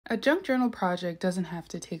A junk journal project doesn't have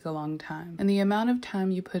to take a long time, and the amount of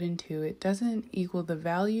time you put into it doesn't equal the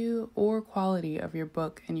value or quality of your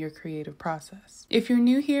book and your creative process. If you're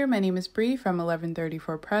new here, my name is Bree from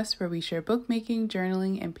 1134 Press, where we share bookmaking,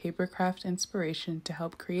 journaling, and papercraft inspiration to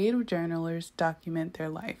help creative journalers document their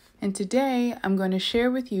life. And today, I'm going to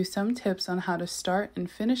share with you some tips on how to start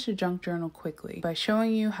and finish a junk journal quickly by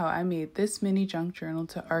showing you how I made this mini junk journal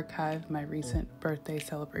to archive my recent birthday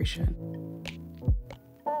celebration.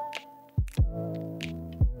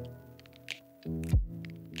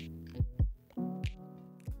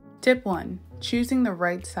 Tip 1. Choosing the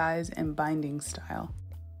right size and binding style.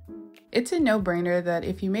 It's a no-brainer that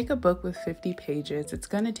if you make a book with 50 pages, it's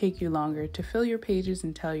going to take you longer to fill your pages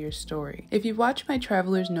and tell your story. If you've watched my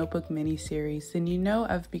Traveler's Notebook mini-series, then you know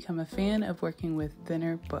I've become a fan of working with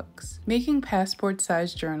thinner books. Making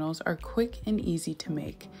passport-sized journals are quick and easy to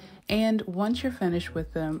make, and once you're finished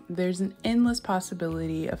with them, there's an endless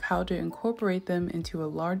possibility of how to incorporate them into a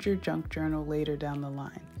larger junk journal later down the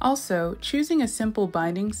line. Also, choosing a simple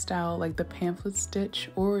binding style like the pamphlet stitch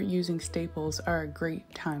or using staples are a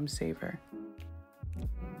great time saver.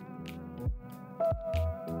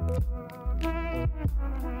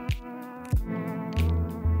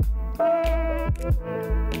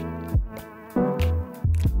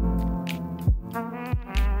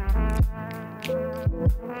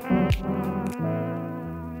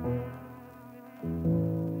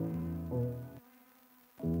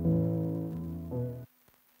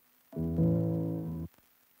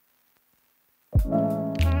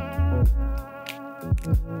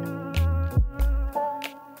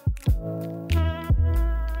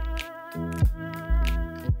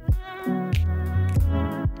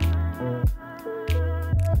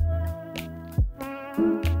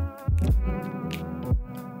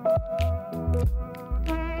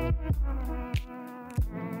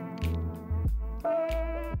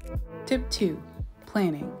 Tip 2.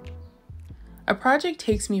 Planning. A project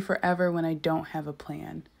takes me forever when I don't have a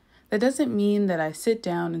plan. That doesn't mean that I sit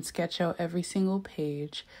down and sketch out every single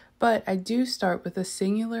page, but I do start with a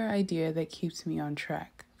singular idea that keeps me on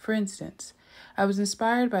track. For instance, I was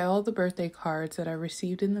inspired by all the birthday cards that I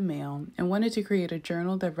received in the mail and wanted to create a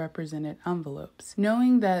journal that represented envelopes.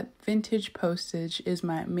 Knowing that vintage postage is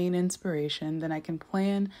my main inspiration, then I can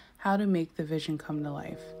plan how to make the vision come to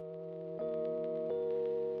life.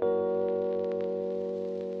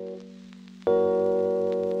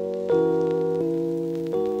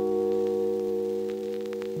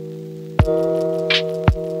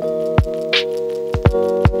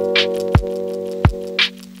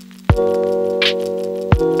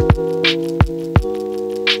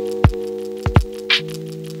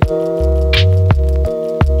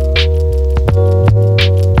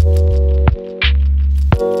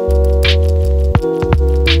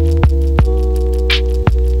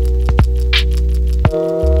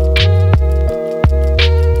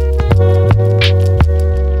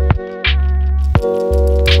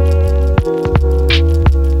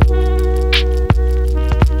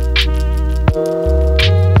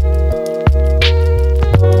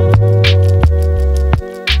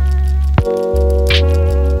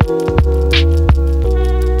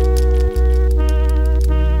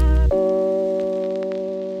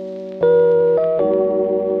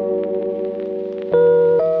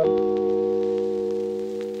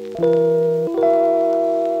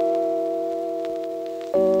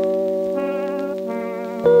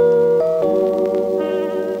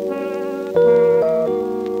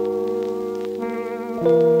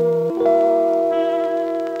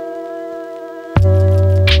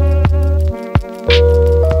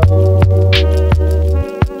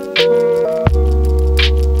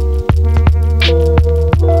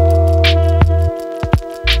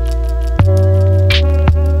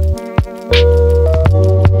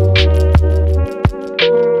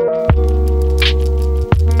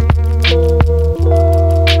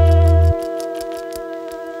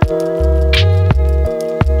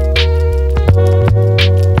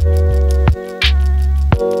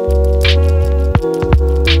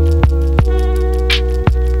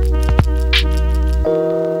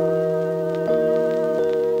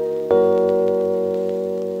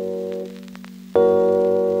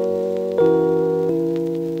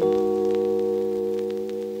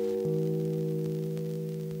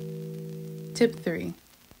 Tip 3.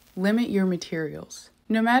 Limit your materials.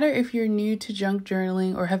 No matter if you're new to junk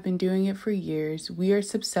journaling or have been doing it for years, we are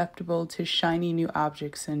susceptible to shiny new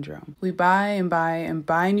object syndrome. We buy and buy and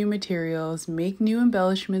buy new materials, make new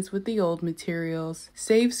embellishments with the old materials,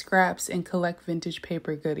 save scraps and collect vintage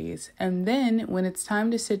paper goodies. And then when it's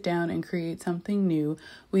time to sit down and create something new,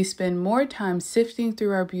 we spend more time sifting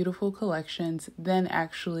through our beautiful collections than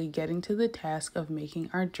actually getting to the task of making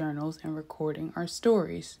our journals and recording our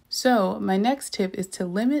stories. So my next tip is to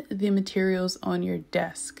limit the materials on your desk.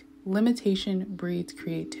 Limitation breeds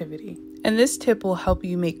creativity. And this tip will help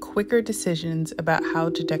you make quicker decisions about how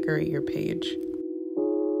to decorate your page.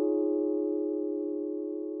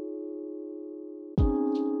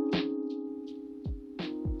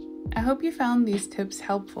 I hope you found these tips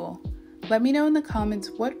helpful. Let me know in the comments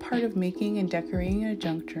what part of making and decorating a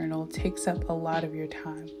junk journal takes up a lot of your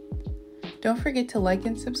time. Don't forget to like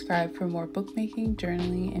and subscribe for more bookmaking,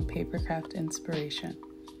 journaling, and papercraft inspiration.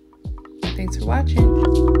 Thanks for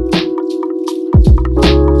watching.